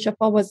retinol too, which I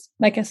thought was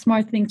a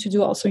smart thing to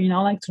do also,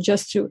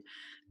 to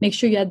make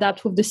sure you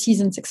adapt with the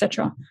seasons,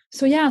 etc.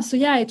 So yeah,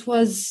 it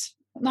was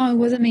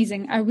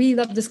amazing. I really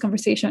loved this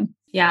conversation.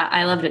 Yeah,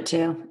 I loved it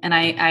too. And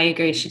I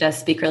agree. She does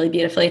speak really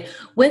beautifully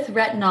with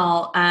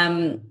retinol.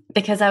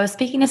 Because I was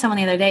speaking to someone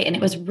the other day, and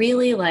it was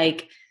really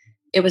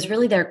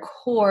their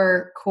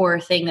core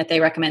thing that they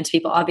recommend to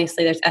people.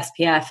 Obviously there's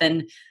SPF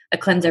and a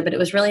cleanser, but it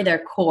was really their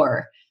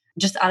core.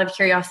 Just out of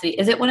curiosity,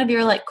 is it one of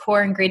your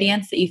core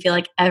ingredients that you feel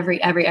like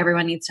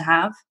everyone needs to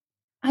have?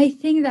 I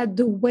think that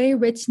the way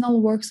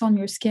retinol works on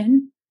your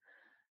skin,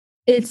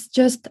 it's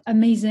just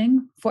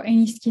amazing for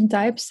any skin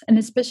types. And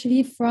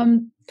especially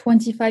from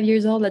 25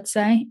 years old, let's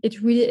say,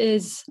 it really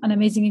is an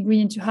amazing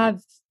ingredient to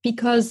have,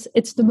 because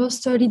it's the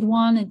most studied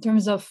one in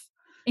terms of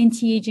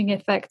anti-aging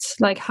effects,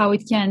 like how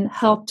it can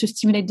help to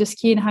stimulate the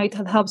skin, how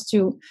it helps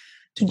to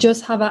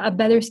just have a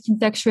better skin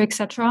texture,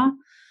 etc.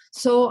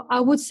 So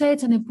I would say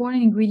it's an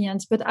important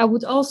ingredient, but I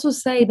would also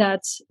say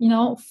that,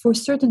 for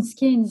certain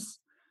skins,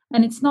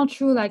 and it's not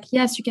true,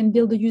 yes, you can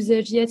build the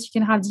usage, yes, you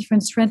can have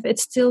different strength, it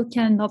still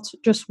cannot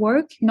just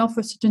work,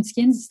 for certain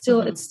skins,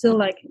 it's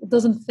still it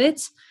doesn't fit.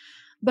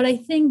 But I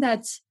think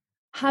that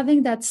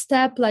having that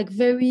step,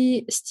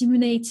 very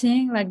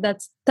stimulating,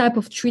 that type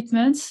of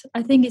treatment,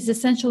 I think is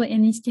essential in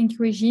any skincare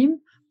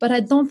regime. But I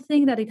don't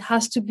think that it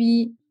has to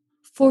be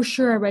for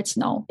sure a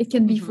retinol. It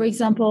can be, for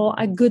example,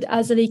 a good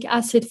azelaic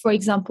acid, for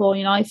example.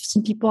 If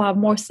some people have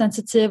more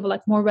sensitive,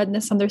 more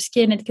redness on their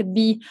skin, it could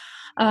be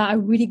a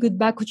really good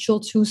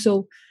bakuchiol too.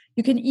 So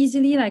you can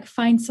easily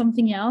find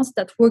something else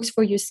that works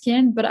for your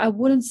skin. But I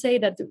wouldn't say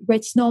that the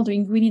retinol, the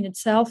ingredient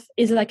itself,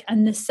 is a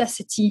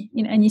necessity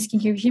in any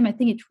skincare regime. I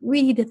think it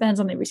really depends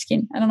on every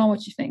skin. I don't know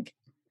what you think.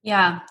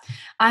 Yeah,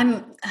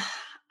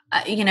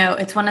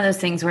 it's one of those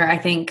things where I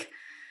think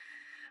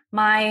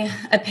my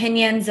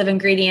opinions of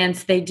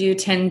ingredients, they do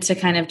tend to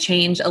kind of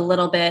change a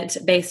little bit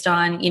based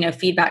on,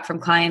 feedback from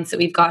clients that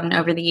we've gotten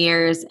over the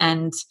years.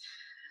 And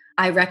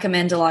I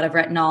recommend a lot of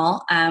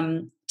retinol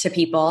to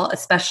people,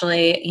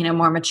 especially,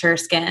 more mature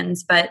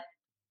skins. But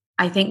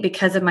I think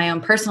because of my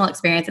own personal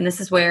experience, and this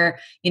is where,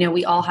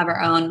 we all have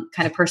our own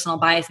kind of personal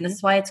bias. And this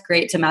is why it's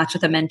great to match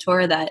with a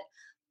mentor that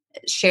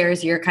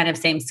shares your kind of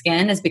same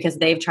skin, is because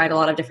they've tried a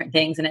lot of different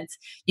things, and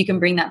you can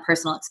bring that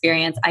personal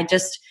experience. I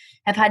just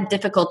have had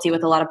difficulty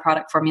with a lot of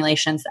product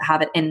formulations that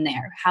have it in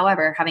there.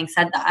 However, having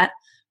said that,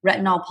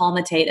 retinol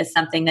palmitate is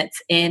something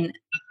that's in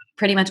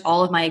pretty much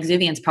all of my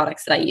Exuviance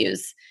products that I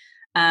use.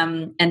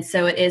 And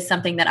so it is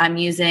something that I'm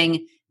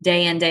using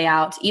day in, day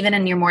out. Even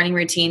in your morning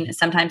routine,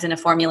 sometimes in a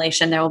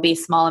formulation, there will be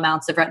small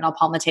amounts of retinol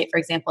palmitate, for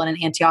example, in an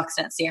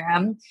antioxidant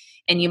serum,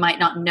 and you might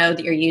not know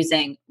that you're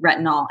using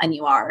retinol, and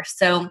you are.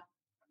 So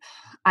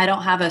I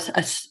don't have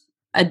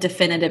a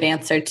definitive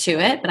answer to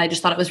it, but I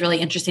just thought it was really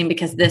interesting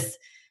because this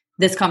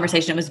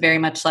conversation was very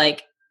much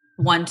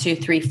 1, 2,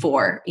 3,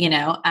 4,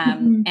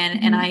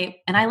 and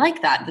I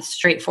like that, the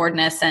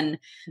straightforwardness, and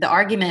the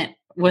argument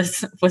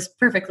was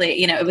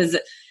perfectly,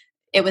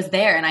 it was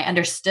there, and I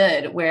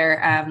understood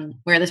where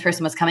this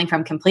person was coming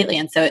from completely.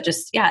 And so it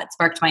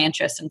sparked my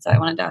interest. And so I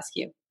wanted to ask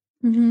you.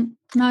 Mm-hmm.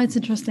 No, it's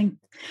interesting.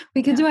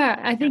 We could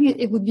I think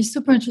it would be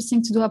super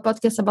interesting to do a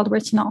podcast about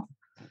retinol,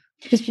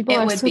 because people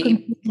are so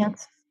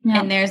confused.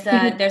 Yeah. And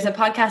there's a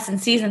podcast in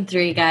season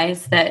 3,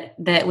 guys, that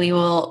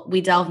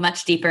we delve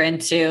much deeper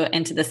into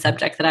the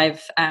subject that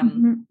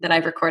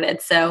I've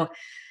recorded. So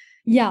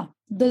yeah,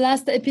 the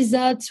last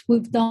episode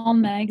we've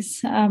done,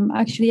 Megs,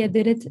 actually I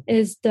did it,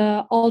 is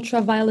the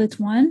ultraviolet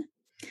one.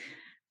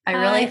 I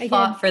really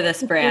fought for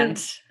this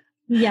brand.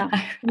 Yeah,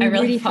 I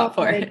really fought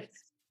for it.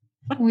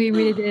 We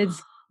really did.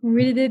 We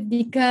really did,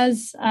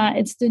 because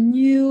it's the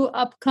new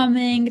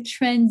upcoming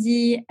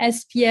trendy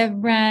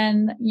SPF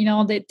brand. You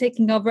know, they're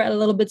taking over a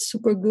little bit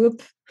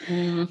Supergoop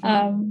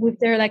with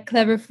their like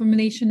clever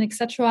formulation,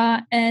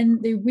 etc.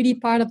 And they're really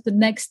part of the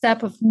next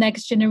step of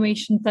next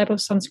generation type of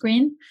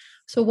sunscreen.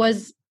 So it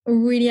was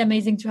really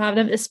amazing to have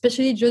them,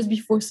 especially just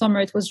before summer.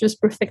 It was just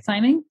perfect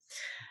timing.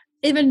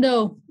 Even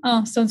though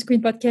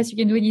sunscreen podcast you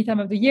can do any time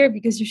of the year,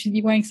 because you should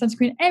be wearing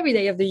sunscreen every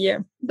day of the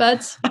year.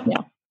 But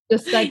yeah,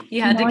 just like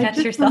you had to catch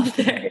yourself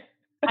there.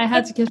 I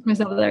had to catch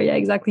myself there. Yeah,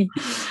 exactly.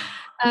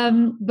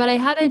 But I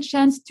had a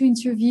chance to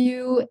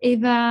interview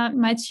Eva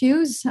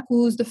Matthews,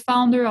 who's the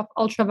founder of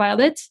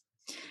Ultraviolet.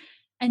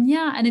 And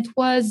it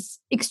was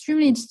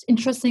extremely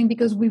interesting,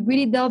 because we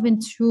really delve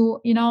into,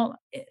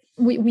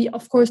 we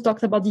of course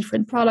talked about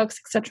different products,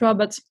 etc.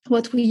 But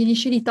what we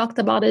initially talked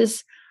about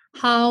is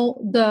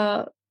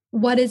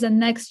what is a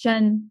next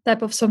gen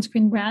type of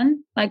sunscreen brand?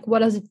 Like, what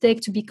does it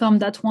take to become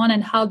that one?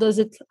 And how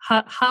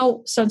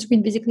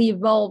sunscreen basically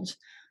evolved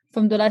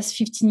from the last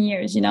 15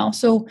 years,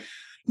 So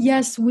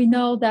yes, we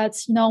know that,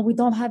 we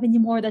don't have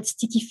anymore that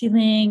sticky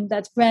feeling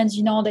that brands,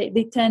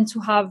 they tend to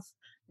have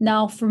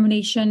now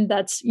formulation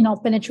that,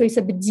 penetrates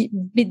a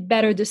bit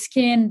better the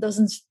skin,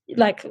 doesn't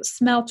like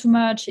smell too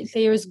much, it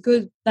layers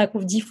good, like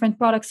with different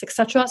products,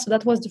 etc. So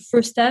that was the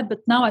first step. But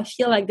now I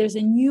feel like there's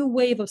a new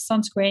wave of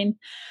sunscreen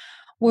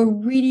where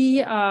really,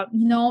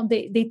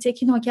 they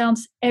take into account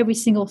every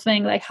single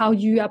thing, like how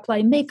you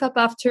apply makeup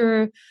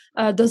after,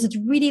 does it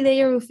really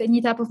layer with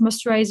any type of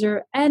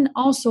moisturizer? And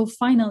also,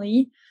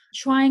 finally,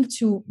 trying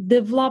to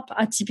develop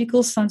a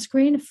typical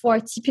sunscreen for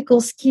a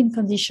typical skin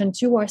condition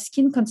too, or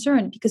skin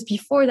concern. Because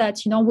before that,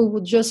 we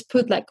would just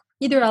put like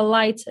either a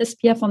light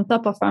SPF on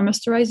top of our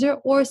moisturizer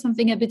or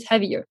something a bit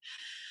heavier.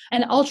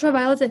 And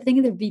Ultraviolet, I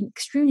think they've been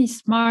extremely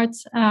smart,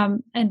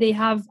 and they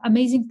have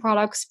amazing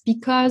products,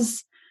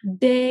 because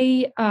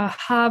they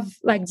have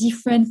like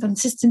different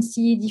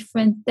consistency,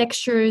 different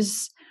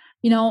textures,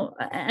 and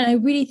I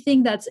really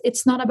think that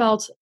it's not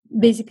about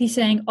basically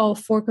saying,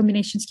 for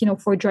combination skin or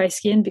for dry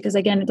skin, because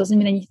again, it doesn't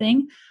mean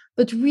anything,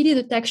 but really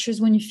the textures,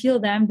 when you feel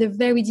them, they're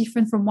very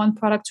different from one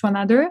product to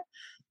another,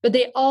 but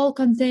they all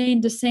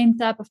contain the same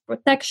type of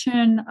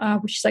protection,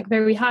 which is like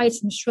very high.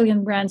 It's an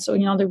Australian brand. So,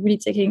 they're really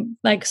taking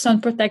like sun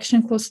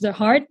protection close to their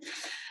heart.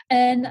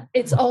 And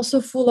it's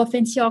also full of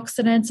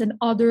antioxidants and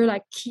other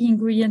like key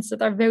ingredients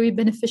that are very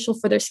beneficial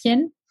for their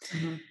skin.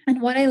 Mm-hmm. And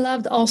what I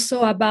loved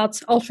also about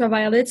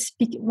Ultraviolet,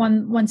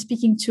 when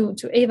speaking to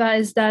Eva,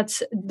 is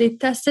that they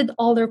tested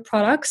all their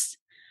products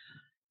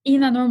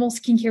in a normal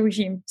skincare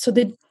regime. So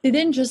they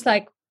didn't just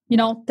like,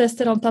 test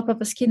it on top of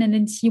a skin and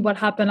then see what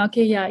happened.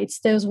 Okay, yeah, it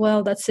stays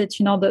well. That's it.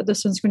 The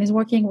sunscreen is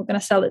working. We're going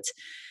to sell it.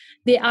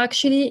 They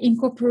actually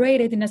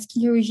incorporated in a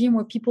skincare regime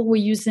where people were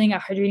using a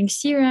hydrating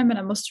serum and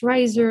a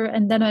moisturizer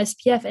and then a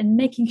SPF, and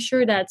making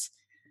sure that,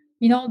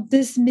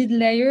 this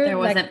mid-layer, there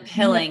wasn't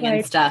pilling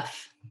and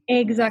stuff.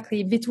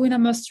 Exactly. Between a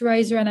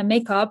moisturizer and a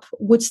makeup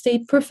would stay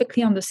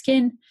perfectly on the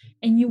skin,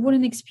 and you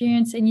wouldn't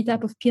experience any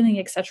type of peeling,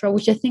 etc.,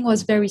 which I think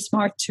was very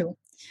smart too.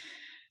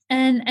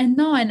 And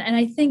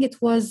I think it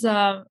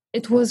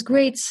was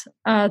great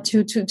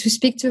to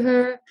speak to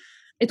her.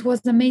 It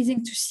was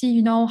amazing to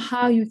see,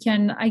 how you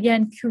can,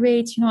 again,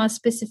 curate, a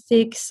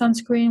specific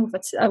sunscreen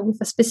with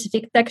a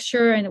specific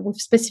texture and with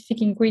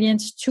specific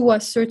ingredients to a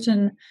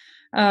certain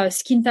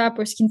skin type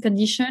or skin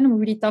condition. We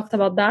really talked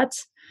about that.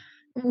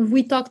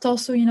 We talked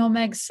also,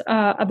 Megs,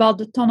 about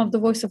the tone of the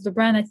voice of the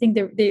brand. I think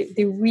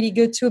they're really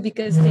good too,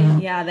 because they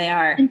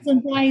are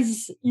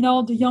incentivize,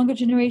 the younger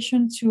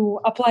generation to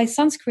apply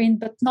sunscreen,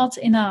 but not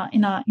in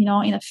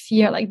a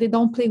fear. Like, they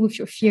don't play with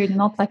your fear. They're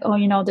not like,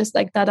 there's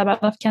like that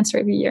amount of cancer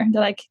every year.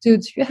 They're like,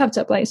 dude, you have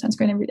to apply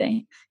sunscreen every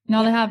day. They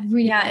have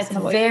really it's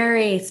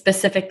very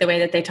specific the way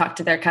that they talk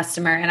to their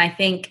customer, and I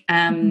think,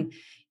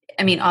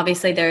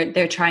 obviously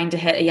they're trying to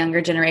hit a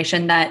younger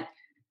generation that.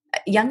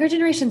 Younger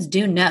generations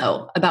do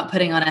know about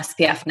putting on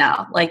SPF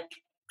now. Like,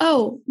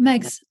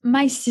 Megs,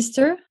 my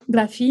sister,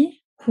 Glaffy,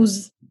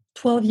 who's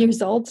 12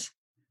 years old,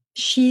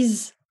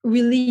 she's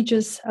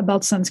religious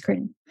about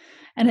sunscreen.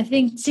 And I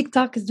think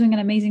TikTok is doing an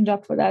amazing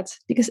job for that,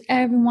 because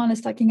everyone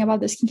is talking about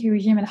the skincare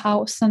regime and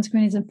how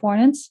sunscreen is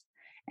important.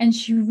 And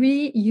she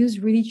really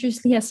used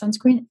religiously a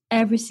sunscreen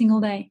every single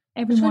day,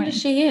 every morning. What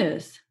does she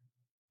use?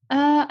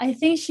 I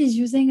think she's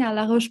using a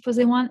La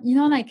Roche-Posay one.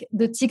 Like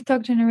the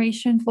TikTok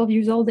generation, 12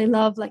 years old, they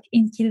love like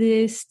Inkey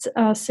List,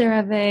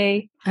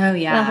 CeraVe,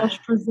 La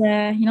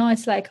Roche-Posay.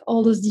 It's like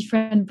all those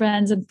different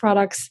brands and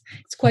products.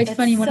 It's quite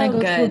funny when I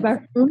go to a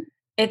bathroom.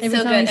 It's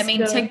so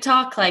good.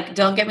 TikTok, like,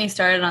 don't get me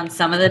started on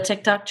some of the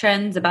TikTok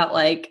trends about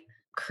like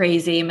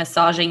crazy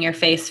massaging your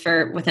face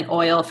with an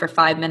oil for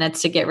 5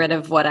 minutes to get rid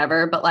of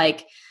whatever. But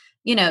like,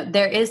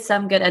 there is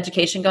some good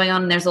education going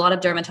on, and there's a lot of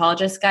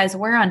dermatologists. Guys,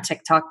 we're on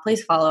TikTok.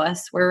 Please follow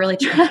us. We're really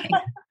trying.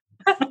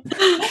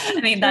 I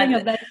mean,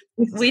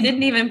 we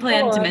didn't even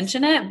plan to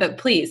mention it, but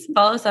please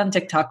follow us on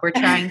TikTok. We're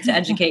trying to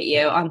educate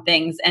you on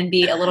things and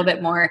be a little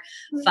bit more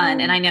fun.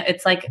 And I know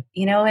it's like,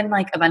 in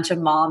like a bunch of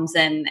moms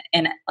in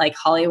like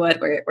Hollywood,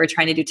 we're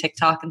trying to do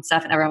TikTok and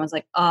stuff, and everyone's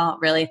like, oh,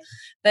 really?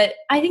 But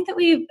I think that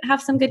we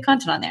have some good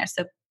content on there.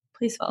 So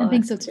please follow us. I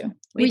think so too.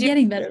 We're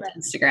getting better at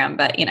Instagram,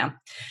 but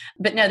no,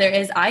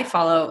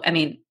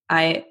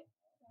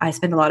 I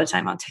spend a lot of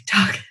time on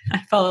TikTok.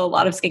 I follow a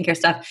lot of skincare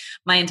stuff.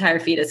 My entire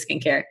feed is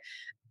skincare.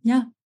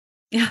 Yeah.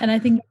 And I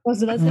think that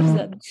was the last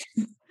episode.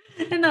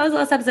 And that was the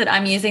last episode.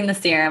 I'm using the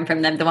serum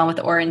from them, the one with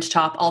the orange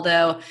top,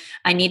 although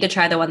I need to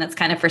try the one that's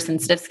kind of for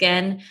sensitive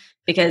skin,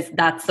 because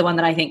that's the one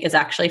that I think is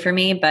actually for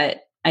me,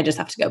 but I just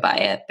have to go buy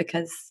it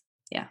because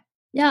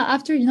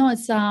after,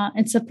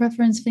 it's a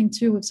preference thing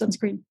too with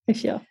sunscreen, I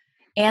feel.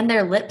 And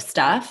their lip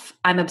stuff.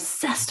 I'm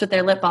obsessed with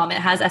their lip balm. It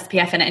has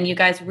SPF in it. And you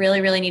guys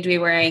really, really need to be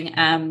wearing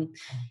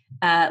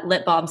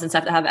lip balms and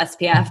stuff that have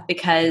SPF,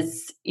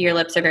 because your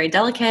lips are very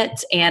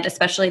delicate. And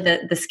especially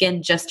the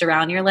skin just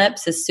around your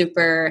lips is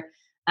super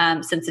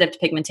sensitive to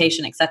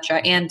pigmentation,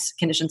 etc., and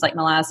conditions like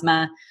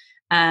melasma.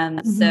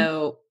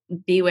 So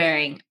be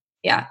wearing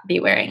an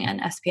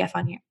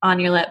SPF on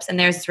your lips. And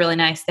theirs is really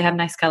nice. They have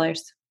nice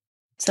colors.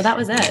 So that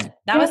was it.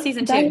 That was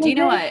season 2. Do you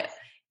know what?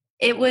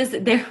 It was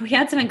there. We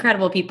had some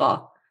incredible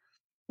people.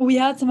 We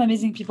had some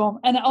amazing people.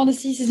 And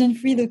honestly, season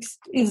 3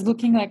 is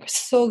looking like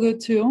so good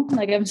too.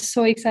 Like, I'm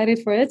so excited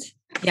for it.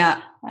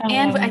 Yeah.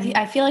 And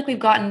I feel like we've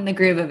gotten the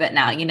groove of it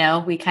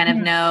now. We kind of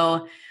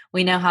know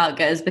how it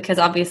goes, because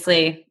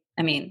obviously,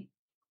 I mean,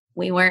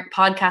 we weren't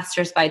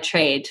podcasters by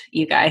trade,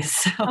 you guys.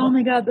 So. Oh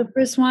my God. The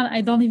first one,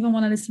 I don't even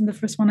want to listen to the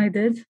first one I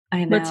did.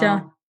 I know. But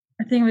yeah.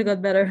 I think we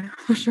got better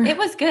for sure. It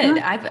was good.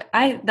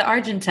 The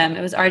Argentum.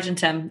 It was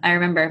Argentum. I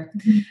remember.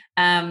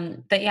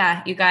 But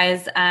yeah, you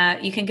guys,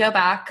 you can go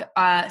back.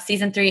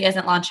 Season 3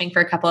 isn't launching for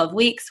a couple of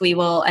weeks. We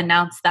will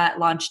announce that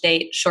launch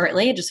date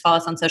shortly. Just follow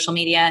us on social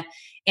media.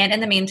 And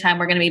in the meantime,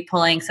 we're going to be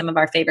pulling some of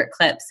our favorite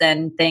clips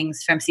and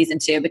things from season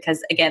 2,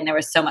 because again, there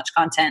was so much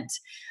content.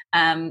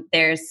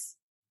 Is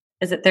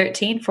it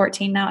 13,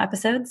 14 now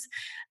episodes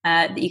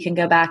that you can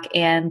go back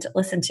and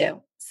listen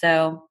to.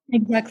 So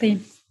exactly.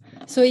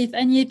 So if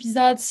any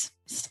episodes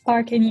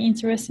spark any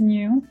interest in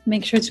you,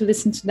 make sure to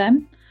listen to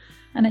them.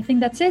 And I think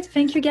that's it.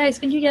 Thank you guys.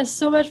 Thank you guys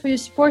so much for your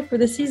support for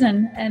the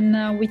season.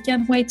 And we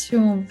can't wait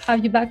to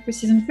have you back for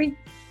season 3.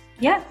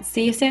 Yeah.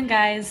 See you soon,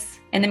 guys.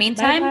 In the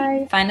meantime,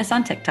 Bye-bye. Find us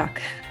on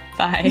TikTok.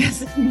 Bye.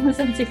 Yes, find us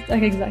on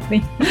TikTok.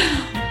 Exactly.